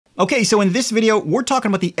Okay, so in this video, we're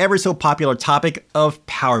talking about the ever so popular topic of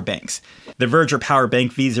power banks. The Vegers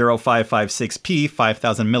PowerBank V0556P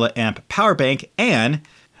 5000 mAh power bank and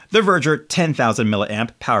the Vegers 10,000 mAh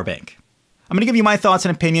power bank. I'm gonna give you my thoughts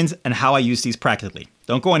and opinions and how I use these practically.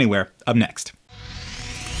 Don't go anywhere, up next.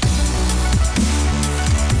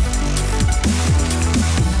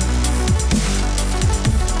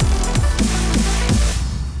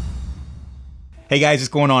 Hey guys, what's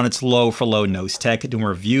going on? It's Lo for Lo Knows Tech, doing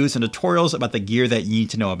reviews and tutorials about the gear that you need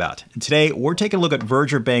to know about. And today, we're taking a look at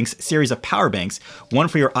VegerBank's series of power banks, one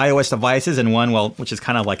for your iOS devices and one, well, which is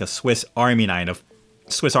kind of like a Swiss Army knife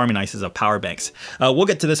of power banks. We'll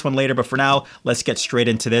get to this one later, but for now, let's get straight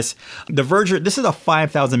into this. The Vegers, this is a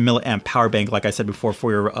 5000 mAh power bank, like I said before,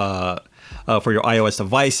 for your iOS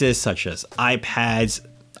devices such as iPads,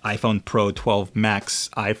 iPhone Pro 12 Max,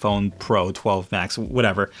 iPhone Pro 12 Max,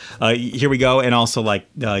 whatever. Here we go, and also like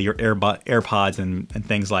your AirPods and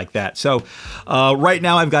things like that. So right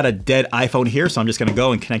now I've got a dead iPhone here, so I'm just gonna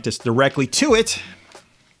go and connect this directly to it.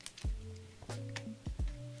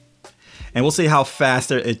 And we'll see how fast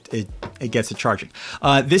it gets to charging.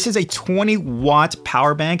 This is a 20 watt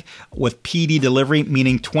power bank with PD delivery,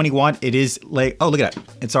 meaning 20 watt. It is like, oh, look at that.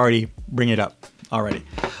 It's already bringing it up already.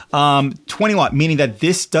 20 watt, meaning that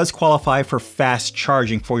this does qualify for fast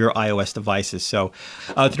charging for your iOS devices. So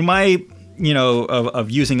through my,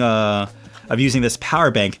 of using this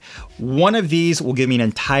power bank, one of these will give me an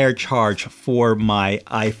entire charge for my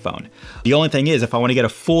iPhone. The only thing is, if I want to get a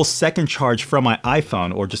full second charge from my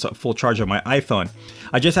iPhone, or just a full charge of my iPhone,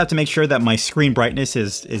 I just have to make sure that my screen brightness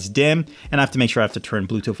is dim, and I have to make sure I have to turn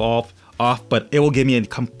Bluetooth off, but it will give me a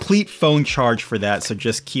complete phone charge for that, so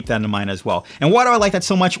just keep that in mind as well. And why do I like that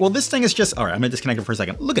so much? Well, this thing is just, all right, I'm gonna disconnect it for a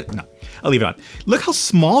second. Look at it, no, I'll leave it on. Look how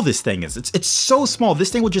small this thing is. It's so small.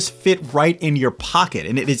 This thing will just fit right in your pocket,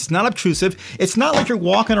 and it's not obtrusive. It's not like you're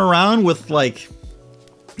walking around with like,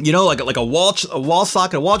 like a wall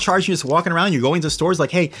socket, a wall charger, you're just walking around, you're going to stores like,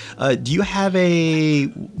 hey, do you have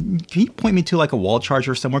can you point me to like a wall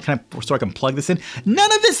charger somewhere so I can plug this in?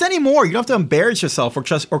 None of this anymore. You don't have to embarrass yourself or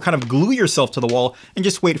kind of glue yourself to the wall and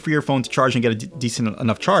just wait for your phone to charge and get a decent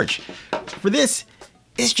enough charge. For this,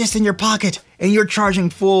 it's just in your pocket and you're charging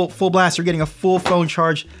full blast. You're getting a full phone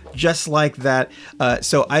charge just like that.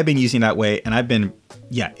 So I've been using that way, and I've been,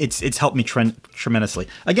 yeah, it's helped me tremendously.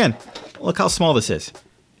 Again, look how small this is.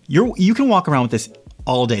 You can walk around with this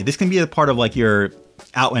all day. This can be a part of like your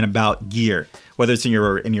out and about gear, whether it's in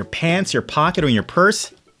your pants, your pocket, or in your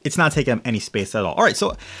purse. It's not taking up any space at all. All right,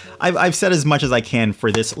 so I've said as much as I can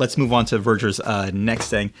for this. Let's move on to Vegers' next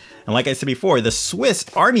thing. And like I said before, the Swiss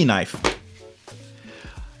Army knife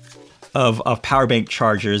of power bank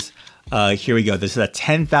chargers. Here we go. This is a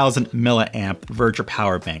 10,000 mAh Vegers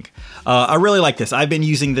power bank. I really like this. I've been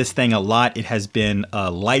using this thing a lot. It has been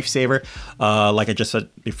a lifesaver. Like I just said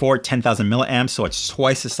before, 10,000 milliamps, so it's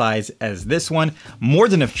twice the size as this one. More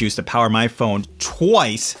than enough juice to power my phone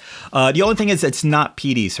twice. The only thing is it's not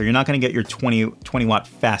PD, so you're not going to get your 20 watt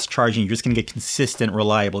fast charging. You're just going to get consistent,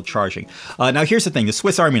 reliable charging. Now here's the thing, the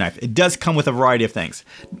Swiss Army knife. It does come with a variety of things.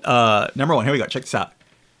 Number one, here we go. Check this out.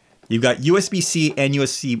 You've got USB-C and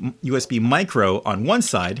USB micro on one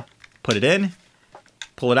side. Put it in,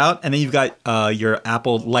 pull it out, and then you've got your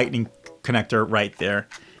Apple Lightning connector right there.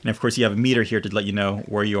 And of course, you have a meter here to let you know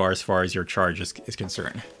where you are as far as your charge is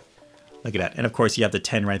concerned. Look at that. And of course, you have the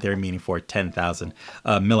 10 right there, meaning for 10,000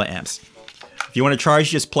 milliamps. If you want to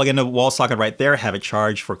charge, just plug in the wall socket right there, have it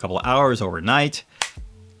charge for a couple of hours overnight.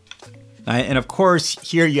 And of course,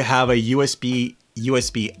 here you have a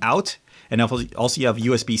USB out. And also you have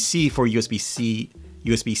USB-C for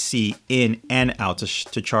USB-C in and out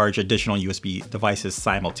to charge additional USB devices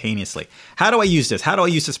simultaneously. How do I use this? How do I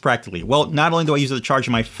use this practically? Well, not only do I use it to charge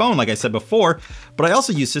my phone, like I said before, but I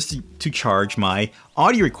also use this to charge my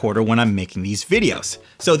audio recorder when I'm making these videos.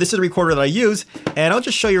 So this is a recorder that I use, and I'll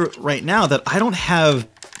just show you right now that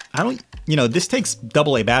this takes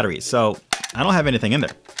AA batteries, so I don't have anything in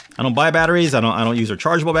there. I don't buy batteries, I don't use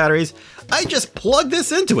rechargeable batteries. I just plug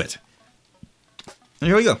this into it. And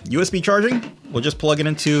here we go, USB charging. We'll just plug it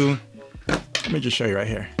into, let me just show you right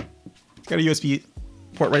here. Got a USB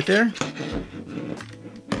port right there.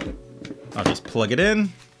 I'll just plug it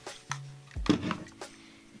in.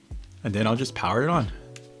 And then I'll just power it on.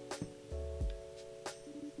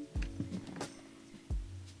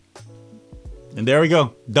 And there we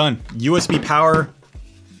go, done. USB power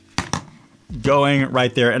going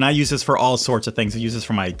right there. And I use this for all sorts of things. I use this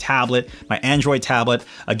for my tablet, my Android tablet,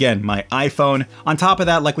 again, my iPhone. On top of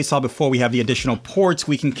that, like we saw before, we have the additional ports.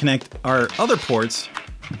 We can connect our other ports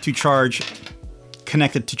to charge,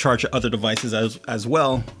 connected to charge other devices as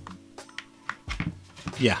well.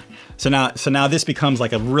 Yeah, So now this becomes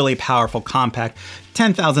like a really powerful, compact,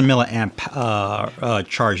 10,000 milliamp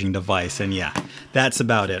charging device. And yeah, that's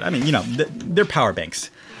about it. I mean, you know, they're power banks.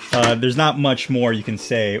 There's not much more you can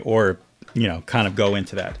say or, you know, kind of go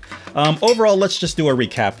into that. Overall, let's just do a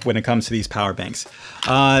recap when it comes to these power banks.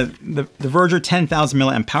 The Veger 10,000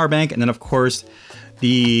 milliamp power bank, and then of course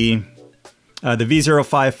the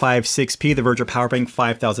V0556P, the Vegers PowerBank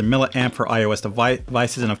 5000 milliamp for iOS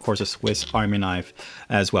devices, and of course a Swiss Army knife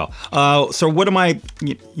as well. So what am I,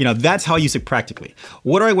 you know, that's how I use it practically.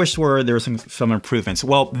 What do I wish there were some improvements?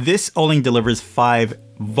 Well, this only delivers 5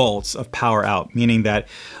 volts of power out, meaning that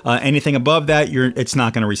anything above that, it's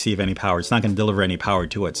not going to receive any power. It's not going to deliver any power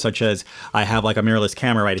to it, such as I have like a mirrorless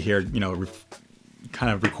camera right here, you know, kind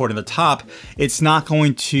of recording the top. It's not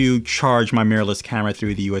going to charge my mirrorless camera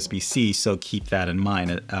through the USB-C, so keep that in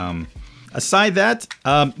mind. Aside that,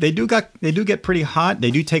 they do get pretty hot.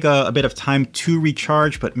 They do take a bit of time to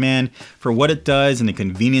recharge, but man, for what it does and the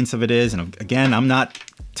convenience of it is, and again, I'm not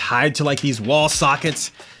tied to like these wall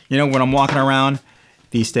sockets, you know, when I'm walking around.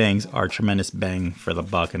 These things are tremendous bang for the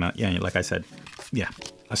buck, and yeah, like I said, yeah,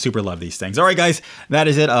 I super love these things. All right, guys, that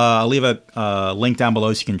is it. I'll leave a link down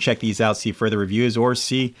below so you can check these out, see further reviews, or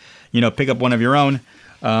see, you know, pick up one of your own.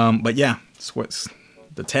 But yeah, it's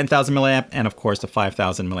the 10,000 milliamp and of course the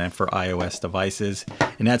 5,000 milliamp for iOS devices.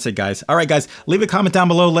 And that's it, guys. All right, guys, leave a comment down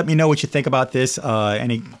below. Let me know what you think about this.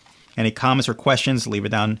 Any comments or questions, leave it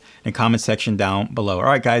down in the comment section down below. All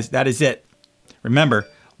right, guys, that is it. Remember,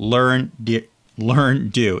 learn,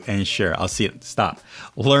 do, and share. I'll see you. Stop.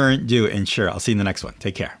 Learn, do, and share. I'll see you in the next one.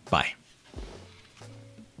 Take care. Bye.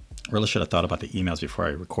 Really should have thought about the emails before I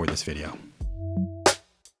record this video.